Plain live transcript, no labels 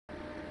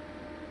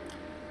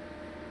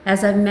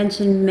As I've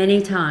mentioned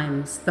many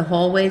times, the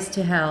hallways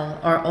to hell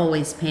are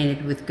always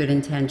painted with good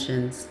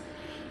intentions.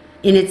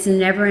 In its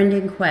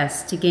never-ending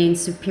quest to gain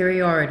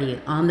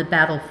superiority on the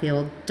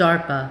battlefield,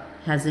 DARPA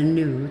has a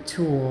new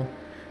tool: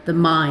 the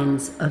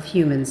minds of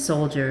human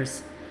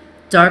soldiers.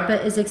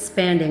 DARPA is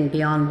expanding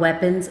beyond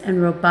weapons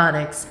and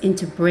robotics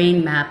into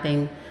brain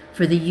mapping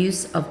for the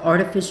use of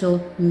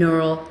artificial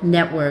neural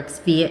networks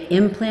via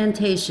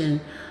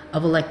implantation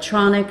of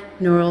electronic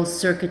neural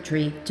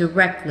circuitry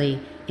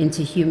directly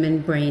into human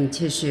brain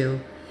tissue.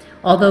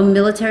 Although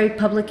military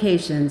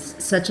publications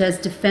such as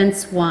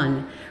Defense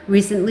One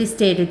recently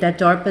stated that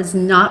DARPA is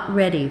not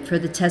ready for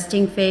the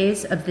testing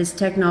phase of this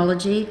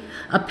technology,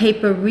 a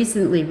paper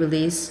recently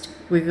released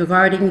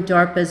regarding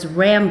DARPA's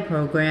RAM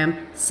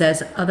program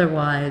says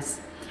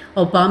otherwise.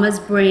 Obama's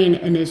BRAIN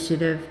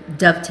initiative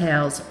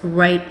dovetails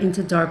right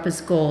into DARPA's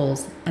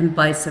goals and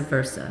vice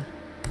versa.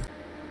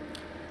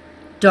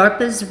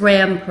 DARPA's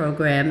RAM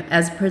program,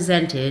 as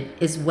presented,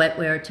 is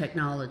wetware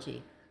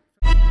technology.